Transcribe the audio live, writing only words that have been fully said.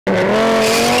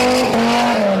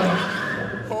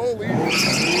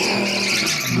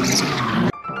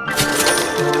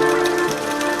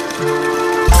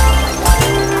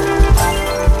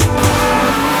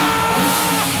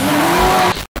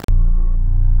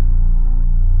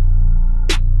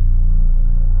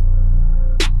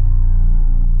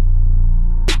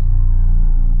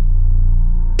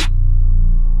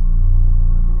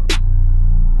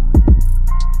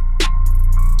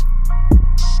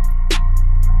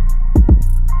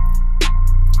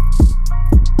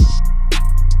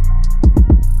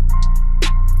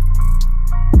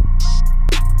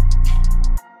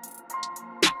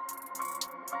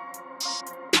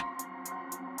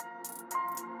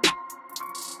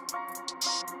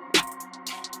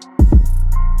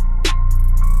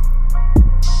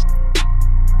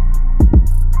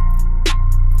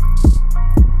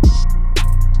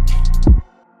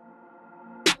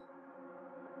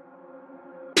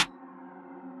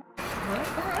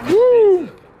Woo!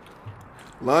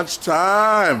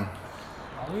 Lunchtime.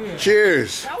 Oh, yeah.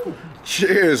 Cheers. Ow.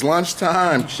 Cheers.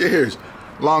 Lunchtime. Cheers.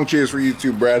 Long cheers for you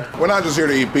too, Brad. We're not just here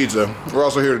to eat pizza. We're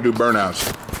also here to do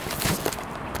burnouts.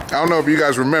 I don't know if you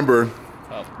guys remember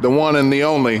the one and the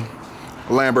only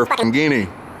Lamborghini.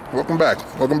 Welcome back.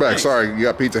 Welcome back. Thanks. Sorry, you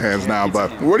got pizza hands now,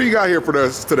 but what do you got here for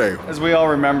us today? As we all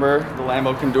remember, the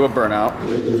Lambo can do a burnout.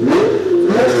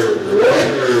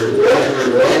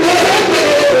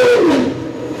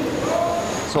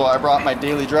 So I brought my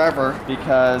daily driver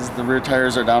because the rear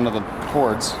tires are down to the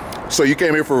cords. So you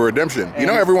came here for redemption. And you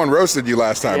know everyone roasted you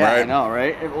last time, right? Yeah, I know,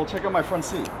 right? Well, check out my front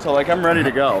seat. So like I'm ready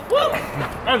to go.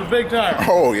 That's a big tire.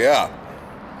 Oh yeah.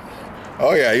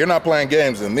 Oh yeah, you're not playing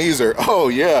games and these are, oh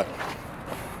yeah.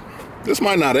 This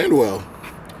might not end well.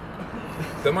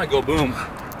 That might go boom.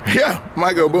 Yeah,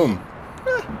 might go boom.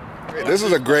 This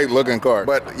is a great looking car,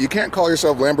 but you can't call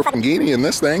yourself Lamborghini in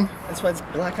this thing. That's why it's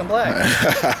black and black.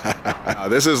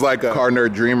 This is like a car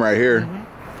nerd dream right here.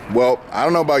 Mm-hmm. Well, I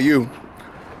don't know about you.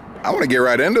 I want to get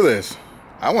right into this.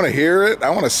 I want to hear it. I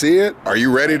want to see it. Are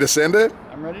you ready to send it?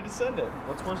 I'm ready to send it.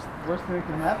 What's worst thing that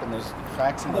can happen? There's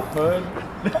cracks in the hood.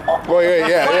 Well,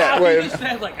 yeah. Wait. You just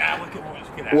said like, look at what's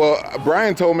gonna happen. Well,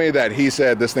 Brian told me that he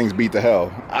said this thing's beat to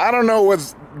hell. I don't know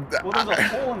what's... Well, there's a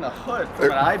hole in the hood from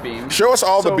an I-beam. Show us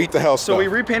all the beat to hell stuff. So we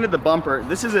repainted the bumper.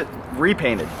 This isn't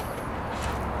repainted.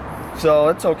 So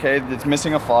it's okay. It's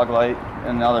missing a fog light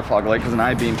and another fog light because an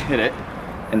I-beam hit it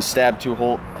and stabbed two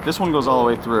holes. This one goes all the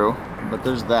way through, but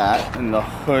there's that and the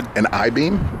hood. An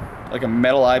I-beam? Like a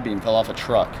metal I-beam fell off a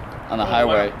truck on the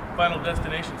highway. Final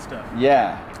destination stuff.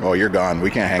 Yeah. Oh, you're gone.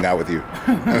 We can't hang out with you.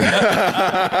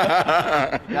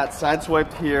 Got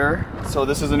sideswiped here. So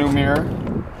this is a new mirror.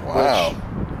 Wow.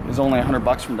 Which is only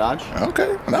 $100 from Dodge.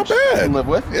 Okay, not bad. Can live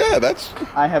with. Yeah, that's.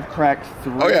 I have cracked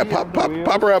 3. Oh yeah, pop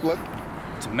her up.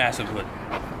 It's a massive hood.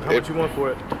 How much you want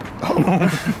for it?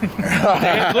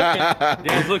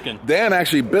 Dan's looking. Dan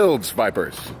actually builds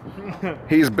Vipers.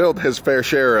 He's built his fair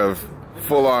share of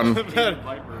full-on.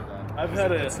 I've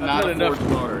had It's not enough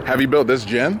motor. Have you built this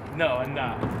gen? No, I'm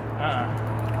not.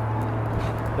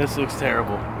 This looks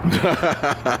terrible.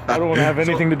 I don't want to have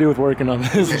anything to do with working on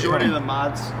this. The majority of the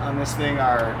mods on this thing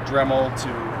are Dremel to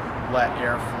let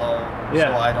air flow,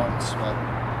 so I don't sweat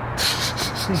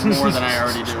more than I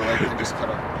already do. Like I just cut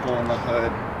a hole in the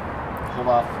hood, pull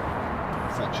off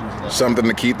sections of the Something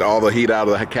to keep all the heat out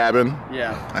of the cabin?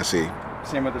 Yeah. I see.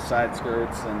 Same with the side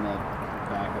skirts and the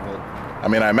back of it. I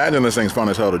mean, I imagine this thing's fun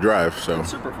as hell to drive, so.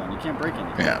 It's super fun. You can't break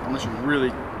anything. Yeah. Unless you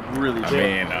really I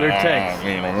mean, They're tanks.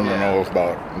 I don't know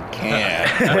about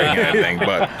can't break anything,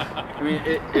 but. I mean,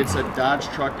 it's a Dodge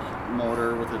truck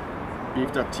motor with a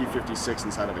beefed up T56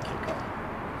 inside of a kit car.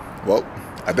 Well,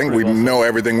 I think we know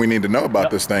everything we need to know about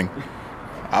this thing.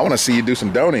 I want to see you do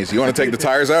some donies. You want to take the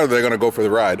tires out, or they're going to go for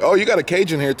the ride? Oh, you got a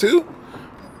cage in here too?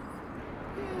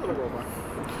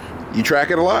 You track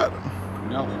it a lot?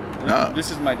 No. No.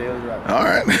 This is my daily driver. All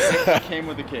right. It came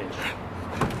with a cage.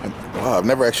 Wow, I've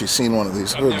never actually seen one of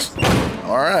these hoods.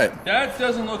 All right. That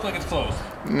doesn't look like it's closed.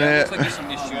 Nah. That looks like there's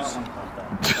some issues. On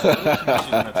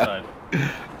that side.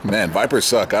 Man, Vipers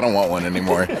suck. I don't want one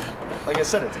anymore. Like I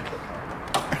said, it's a kit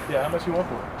car. Yeah, how much you want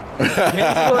for it?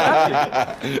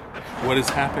 What is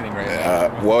happening right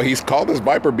now? Well, he's called his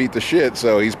Viper beat the shit,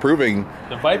 so he's proving.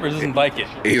 The Vipers doesn't like it.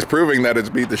 He's proving that it's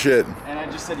beat the shit. And I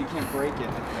just said you can't break it.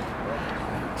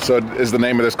 So is the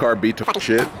name of this car beat to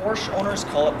shit? Porsche owners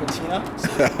call it patina.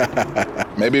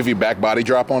 Maybe if you back body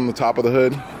drop on the top of the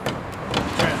hood.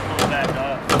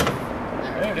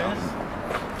 There it is.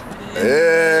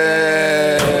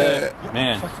 Yeah.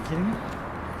 Man. Are you kidding me?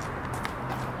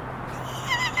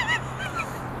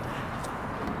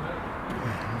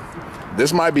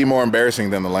 This might be more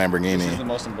embarrassing than the This is Lamborghini. the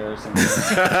most embarrassing.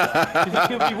 It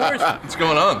could be worse. What's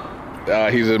going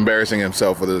on? He's embarrassing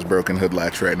himself with his broken hood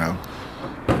latch right now.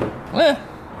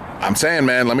 I'm saying,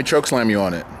 man, let me choke slam you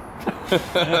on it.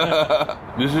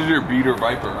 This is your beater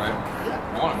Viper, right? Yeah.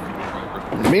 I want a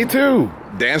beater Viper. Me too.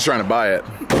 Dan's trying to buy it.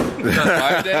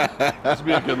 This would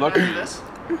be a good look. It'd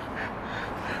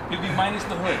be minus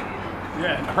the hood.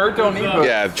 Yeah. Hurt don't need hood.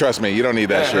 Yeah, trust me, you don't need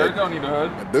that Yeah, shit. Hurt don't need a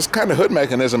hood. This kind of hood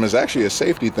mechanism is actually a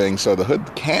safety thing, so the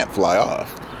hood can't fly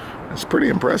off. It's pretty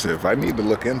impressive. I need to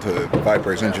look into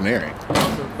Viper's engineering.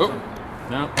 Oh.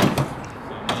 No.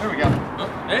 There we go. Oh.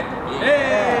 Hey.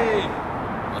 Hey.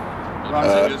 Wrong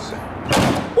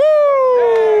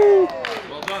Woo!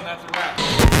 Well done. That's a wrap.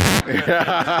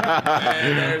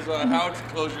 And there's how to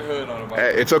close your hood on a bike.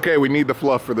 Hey, it's okay. We need the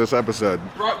fluff for this episode.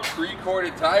 Brought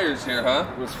pre-corded tires here, huh?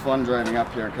 It was fun driving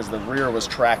up here because the rear was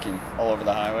tracking all over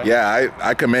the highway. Yeah,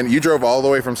 I commend you. Drove all the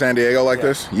way from San Diego like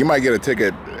this. You might get a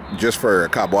ticket just for a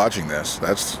cop watching this.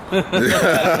 That's. Well,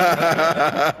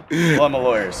 I'm a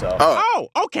lawyer, so. Oh,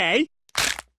 okay.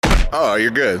 oh,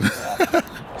 you're good.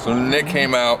 So Nick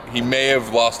came out. He may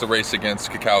have lost the race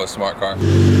against Kakao's smart car.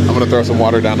 I'm gonna throw some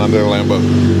water down under the Lambo.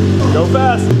 Go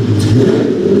fast.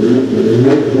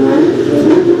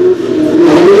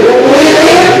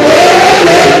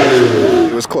 It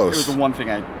was It was close. the one thing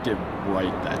I did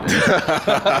right that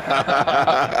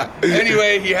day.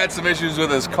 Anyway, he had some issues with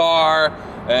his car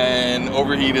and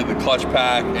overheated the clutch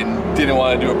pack and didn't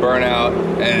want to do a burnout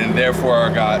and therefore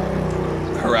got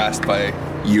harassed by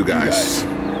You guys.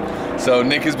 So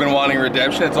Nick has been wanting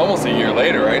redemption. It's almost a year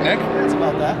later, right, Nick? It's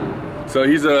about that. So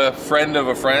he's a friend of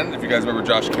a friend. If you guys remember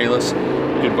Josh Kalis,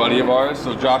 good buddy of ours.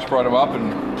 So Josh brought him up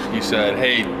and he said,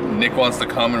 hey, Nick wants to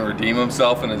come and redeem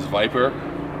himself in his Viper.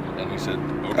 And we said,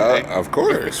 okay. Of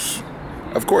course.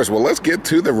 Of course. Well, let's get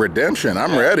to the redemption.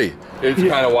 I'm ready. It's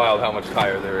kind of wild how much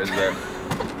tire there is there.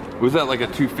 Was that like a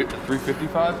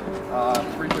 355?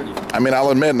 330. I mean, I'll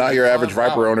admit, not your average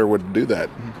Viper owner would do that.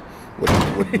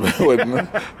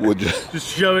 Would just, Just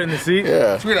shove it in the seat.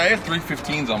 yeah. It's weird, I have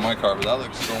 315s on my car, but that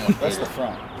looks so much That's bigger. the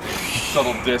front.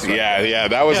 Subtle disc. Right Yeah, yeah.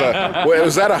 That was a. Wait,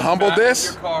 was that a humble Back of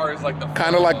diss? Your car is like the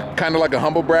Kind of like a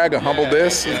humble brag, a humble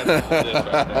diss. Yeah, that's a diss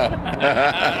right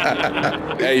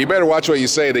there. Hey, you better watch what you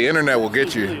say. The internet will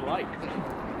get Really you. light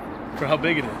for how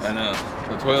big it is. I know.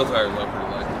 The Toyota tires are pretty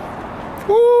light.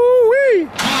 Woo-wee.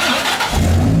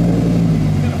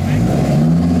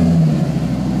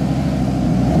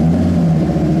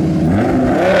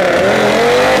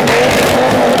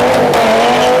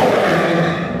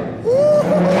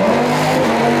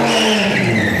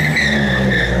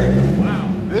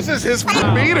 This is his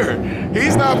beater.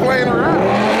 He's not playing around.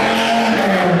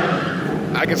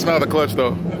 I can smell the clutch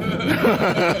though.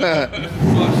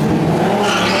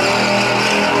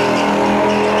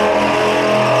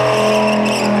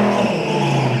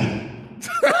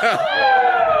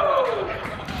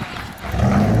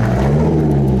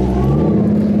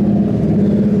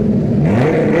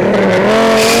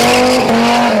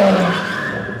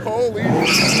 Holy.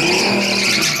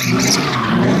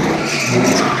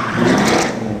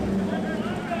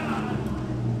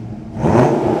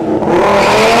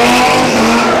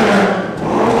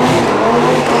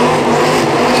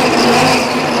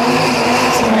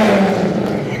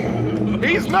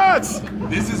 He's nuts!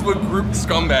 This is what group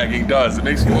scumbagging does. It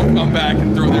makes people come back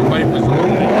and throw their Vipers away.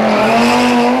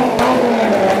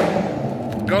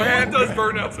 Go No ahead. one does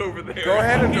burnouts over there. Go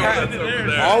ahead and No pat, one's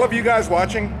over there. all of you guys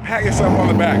watching, pat yourself on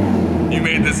the back. You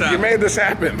made this You happen. made this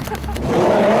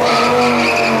happen.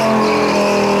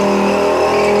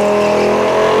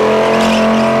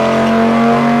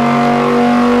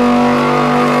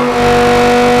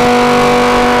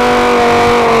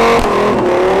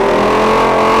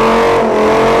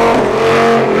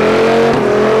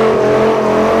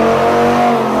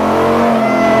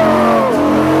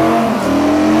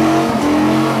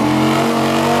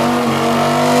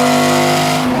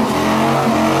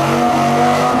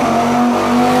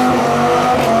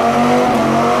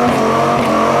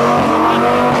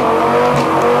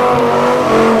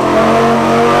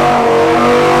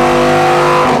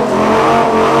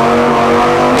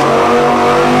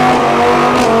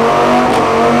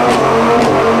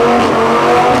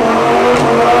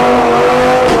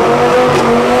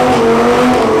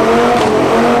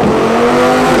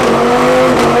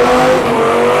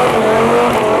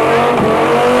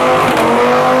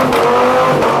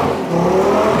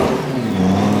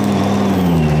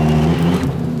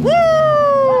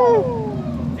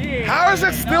 How does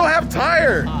it still have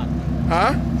tire?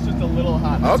 Huh? It's just a little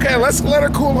hot. Okay, let's let her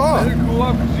cool off. Let it cool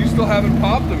up because you still haven't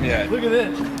popped them yet. Look at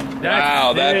this.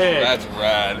 Wow, sick. that's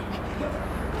rad.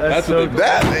 That's what they put.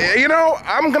 That, you know,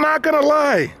 I'm not gonna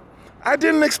lie. I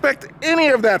didn't expect any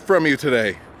of that from you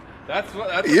today. That's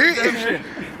You- redemption.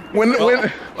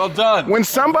 Well done. When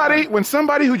somebody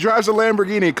who drives a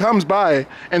Lamborghini comes by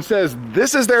and says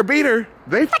this is their beater,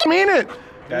 they mean it.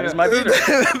 That is my beater.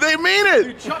 They mean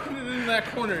it. Chucking it in that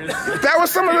corner. That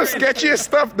was some of the sketchiest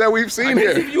stuff that we've seen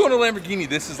If here. you own a Lamborghini,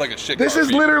 this is like a shit car. This is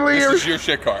for you. literally This your- is your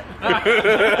shit car.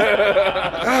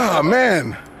 Oh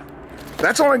man,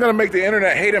 that's only gonna make the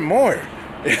internet hate him more.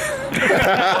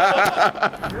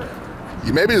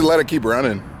 You maybe just let it keep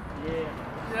running.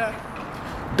 Yeah.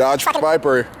 Dodge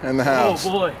Viper in the house.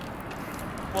 Oh boy.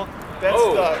 Well, that's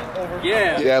over.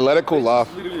 Yeah. Yeah, let it cool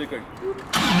off. Literally like,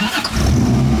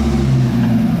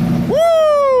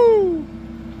 Woo!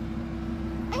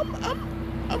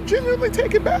 I'm genuinely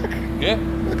taken back. Yeah.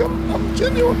 Like I'm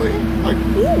genuinely like,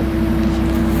 ooh.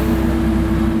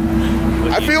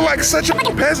 I feel like such a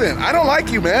peasant. I don't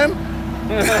like you, man.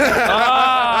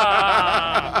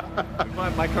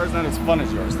 My car's not as fun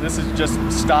as yours. This is just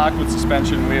stock with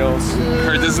suspension wheels.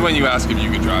 Kurt, this is when you ask if you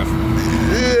can drive.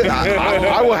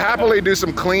 I will happily do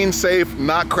some clean, safe,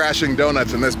 not crashing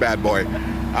donuts in this bad boy.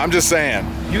 I'm just saying.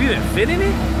 you even fit in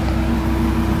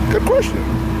it? Good question.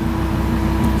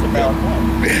 It's a valid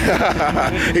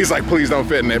point. He's like, please don't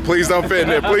fit in it. Please don't fit in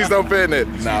it. Please don't fit in it.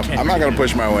 Nah, I'm not gonna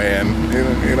push my way in.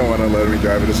 You don't want to let me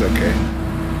drive it. It's okay.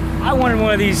 I wanted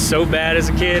one of these so bad as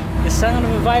a kid. The sound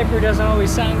of a Viper doesn't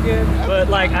always sound good, but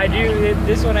like I do,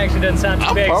 this one actually doesn't sound too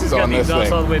I'm bad 'cause it's pumped got on the this exhaust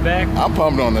thing. all the way back. I'm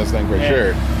pumped on this thing for Yeah.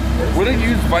 sure. What do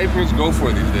used Vipers go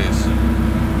for these days?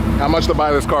 How much to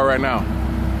buy this car right now?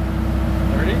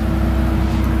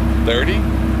 30? 30?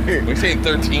 We're saying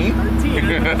 13?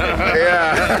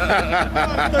 Yeah.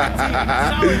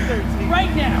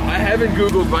 Right now. I haven't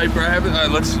Googled Viper. I haven't.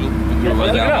 Let's go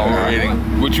down while we're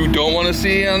waiting. What you don't want to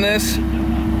see on this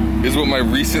is what my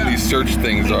recently searched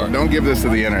things are. Don't give this to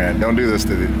the internet. Don't do this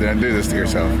to don't do this to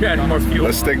yourself. Yeah, more fuel.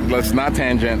 Let's not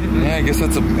tangent. Yeah, I guess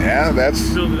that's a. Yeah, that's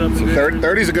Build it up a bit.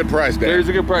 30's a good price, Dad. 30's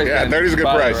a good price. Yeah, man. 30's a good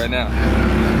Buy it price. right now.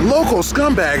 Local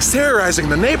scumbags terrorizing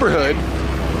the neighborhood.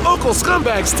 Local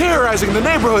scumbags terrorizing the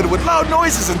neighborhood with loud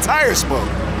noises and tire smoke.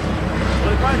 Well,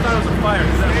 they probably thought it was a fire.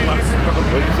 'Cause that's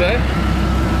What'd you say?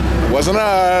 Wasn't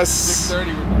us.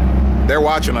 6:30. They're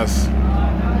watching us.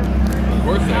 Of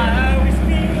course they are.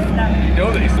 You know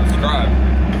they subscribe.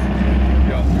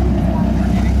 Yeah.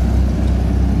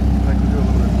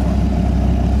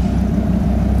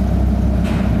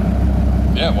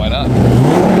 Yeah, why not?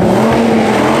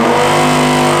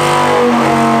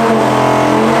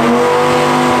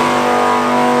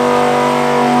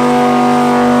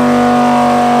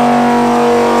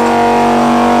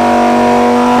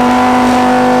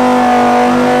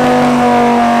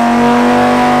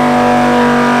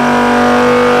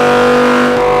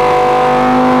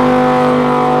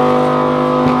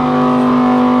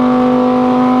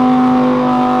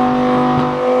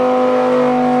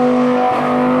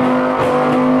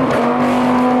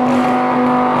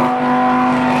 He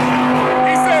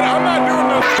said, I'm not doing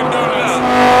no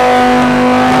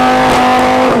donuts.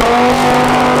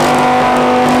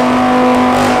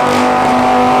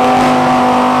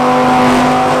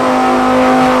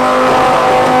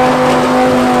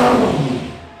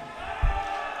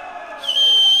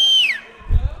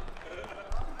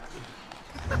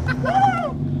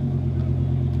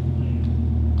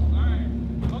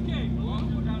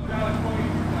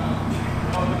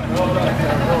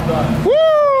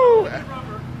 Woo!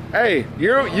 Hey,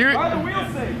 you. the wheel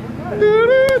safe.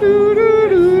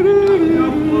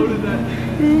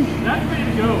 That's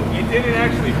ready to go. It didn't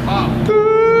actually pop.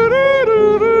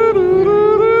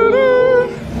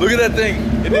 Look at that thing.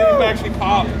 It didn't actually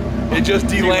pop. It just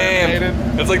Delaminated.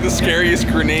 delammed. That's like the scariest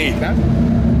grenade. I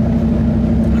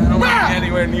don't want to be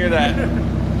anywhere near that.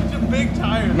 It's a big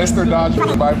tire. Mr. Dodge for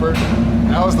the Viper.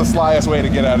 That was the slyest way to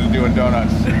get out of doing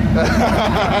donuts.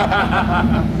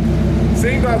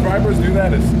 Seeing Dodge Vipers do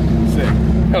that is sick.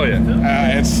 Hell yeah.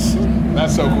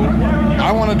 That's so cool.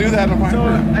 I want to do that in a So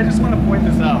Viper. I just want to point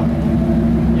this out.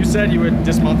 You said you would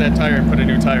dismount that tire and put a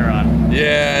new tire on.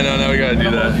 Yeah, no, we gotta do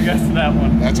Hold you that. guys to that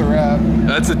one. That's a wrap.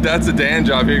 That's a Dan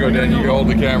job. Here you go, Dan. You can hold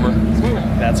the camera.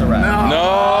 That's a wrap. No.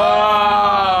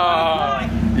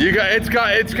 You got. It's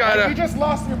got You a. just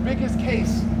lost your biggest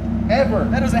case ever.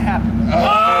 That doesn't happen. Oh!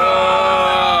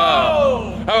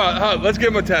 How about, let's give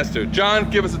him a tester. John,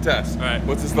 give us a test. All right.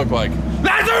 What's this look like?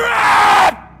 That's a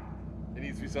wrap! It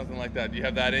needs to be something like that. Do you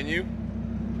have that in you?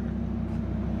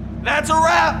 That's a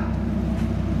wrap.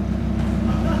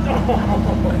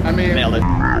 I mean, Nailed it.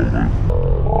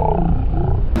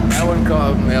 Alan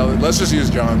called nailed it. Let's just use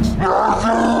John's.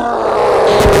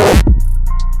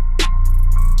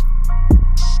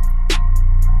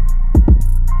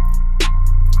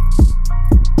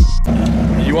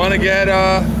 want to get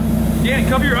Yeah,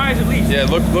 cover your eyes at least. yeah,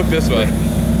 look this way.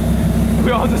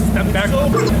 We all just step back. So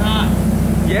hot.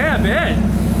 Yeah,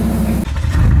 man.